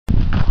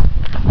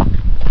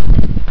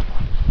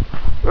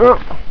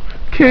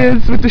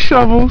Kids with the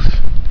shovels.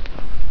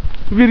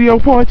 Video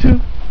part 2.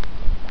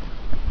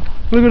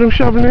 Look at them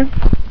shoveling.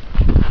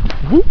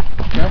 Whoop.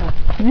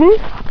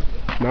 Whoop.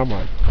 Not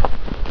mine.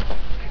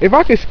 If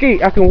I can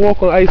skate, I can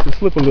walk on ice and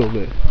slip a little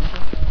bit.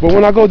 But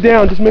when I go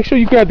down, just make sure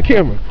you grab the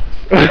camera.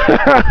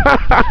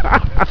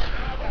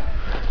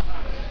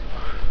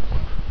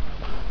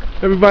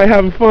 Everybody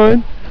having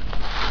fun?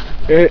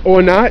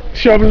 Or not?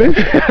 Shoveling?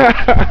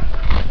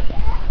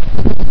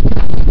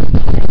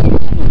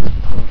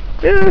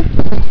 Yeah.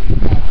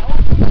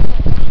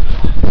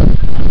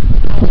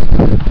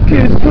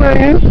 Kids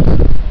playing.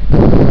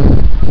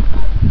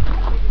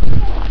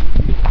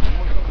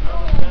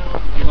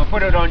 You gonna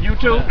put it on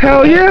YouTube?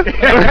 Hell yeah.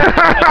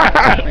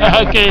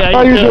 Okay,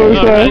 how you doing,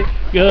 sir?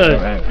 Good.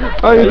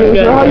 How you doing,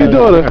 sir? How you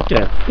doing?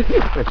 Okay.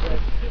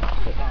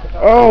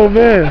 Oh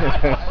man.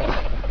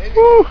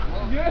 Woo.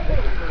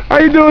 How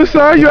you doing,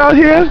 sir? You out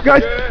here?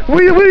 Guys,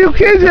 where your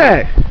kids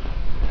at?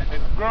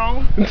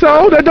 Grown. And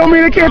so that don't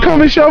mean they can't come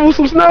and shovel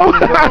some snow.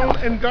 Grown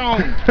and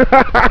gone.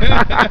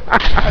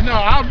 No,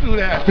 I'll do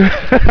that.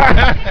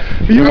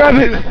 You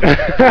rather?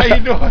 How you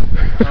doing?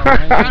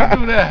 I'll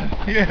do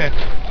that. Yeah.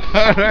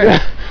 All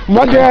right.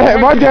 My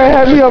dad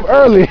had me up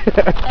early.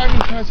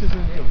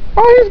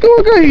 Oh, he's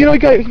doing good. You know,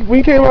 when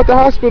he came out the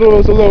hospital, it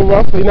was a little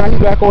rough. But now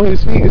he's back on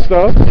his feet and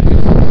stuff.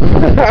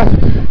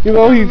 You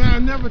know, he's. I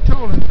never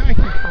told him. Thank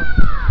you for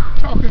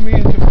talking me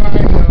into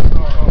buying a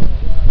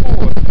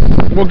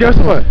Ford. Well, guess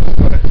what?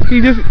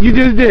 You just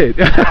did.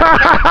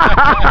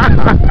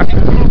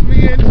 Me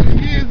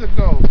years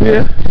ago.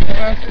 Yeah. And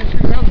I said,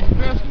 that was the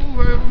best move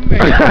I ever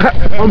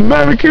made.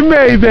 American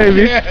made,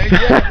 baby. Yeah.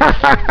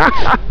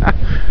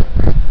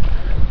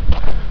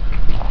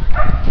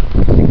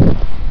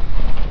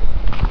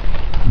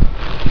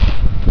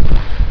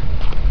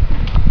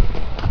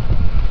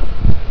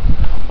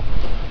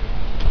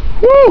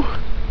 Woo!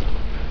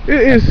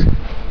 It is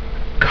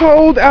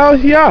cold out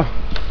here.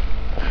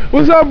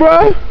 What's up,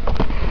 bro?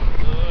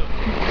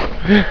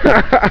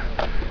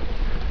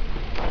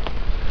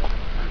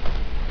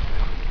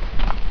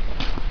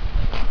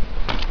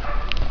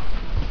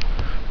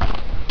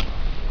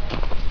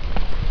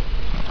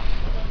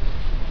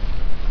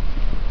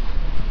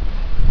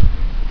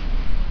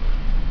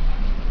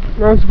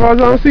 I'm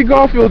surprised I don't see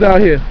Garfield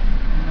out here.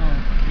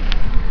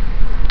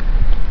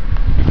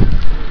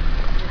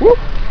 Woo!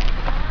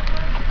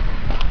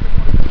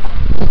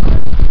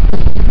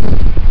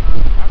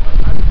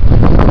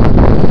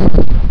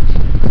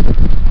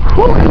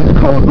 It's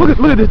cold. Look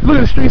at this. Look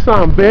at the street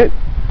sign bent.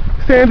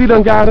 Sandy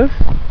done got us.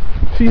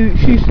 You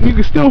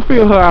can still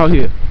feel her out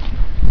here.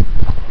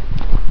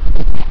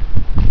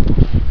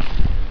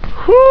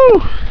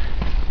 Whew.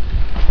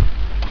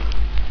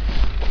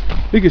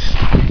 You can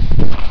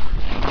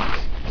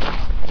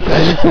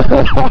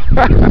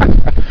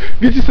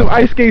get you some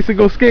ice skates and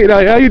go skate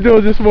out here. How you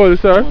doing this morning,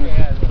 sir?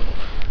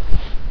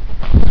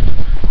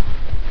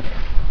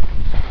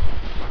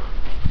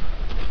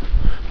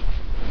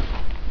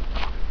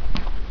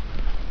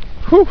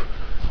 Whew.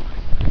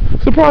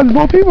 Surprised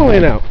more people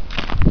ain't out.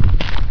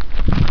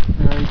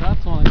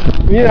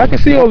 Yeah, I can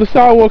see all the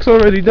sidewalks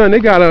already done. They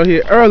got out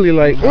here early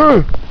like,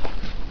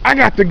 I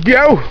got to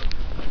go.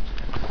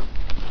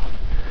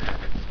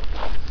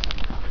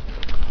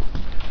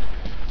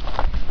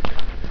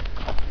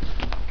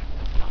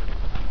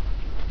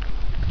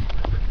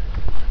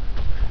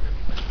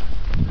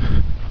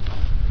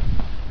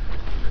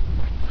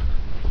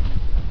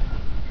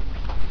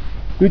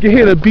 You can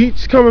hear the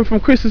beats coming from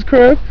Chris's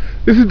crib.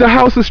 This is the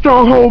House of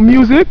Stronghold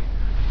Music.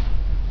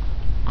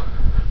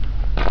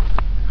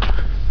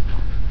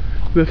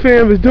 The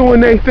fam is doing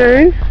their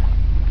thing.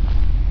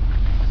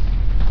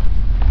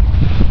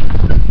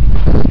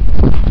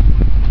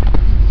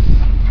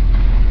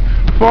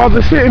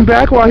 Father sitting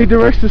back while he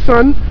directs the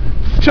son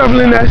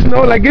shoveling that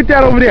snow. Like, get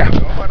that over there. Oh,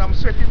 but I'm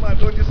sweating my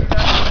door just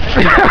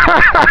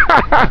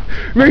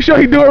Make sure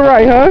he do it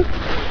right, huh?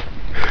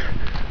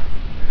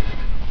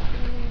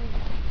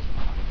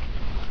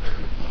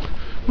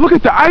 Look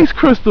at the ice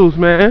crystals,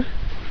 man.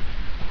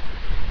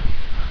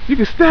 You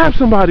can stab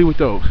somebody with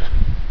those.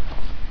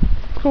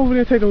 Go over there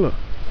and take a look.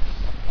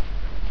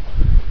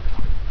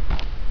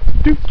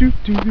 Do do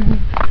do.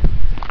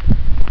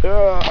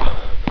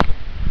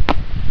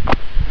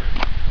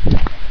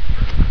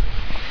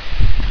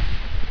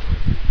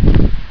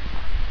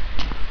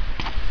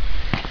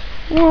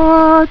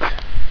 What?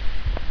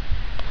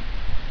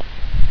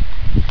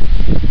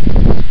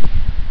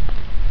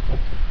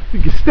 You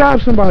can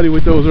stab somebody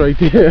with those right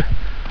there.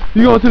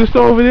 You going to the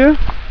store over there?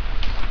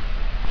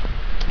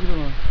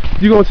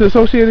 You going to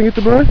Associate and get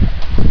the bread?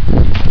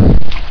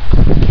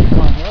 Come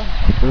on, bro.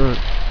 Alright.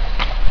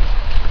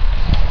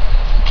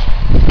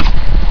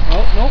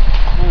 Oh, nope.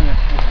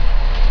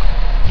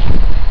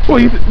 Well,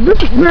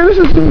 this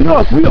is New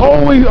York. We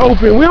always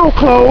open. We don't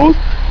close.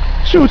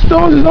 Shoot,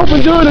 stores is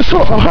open during a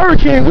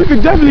hurricane. We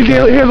could definitely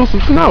handle some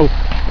snow.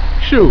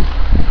 Shoot.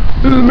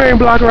 This is the main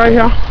block right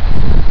here.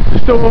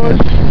 Stores.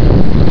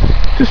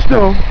 To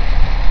store.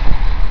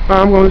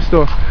 I'm going to the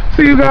store.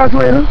 See you guys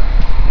later.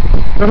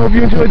 I hope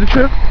you enjoyed the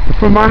trip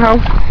from my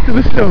house to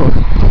the store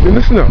in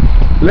the snow.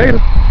 Later.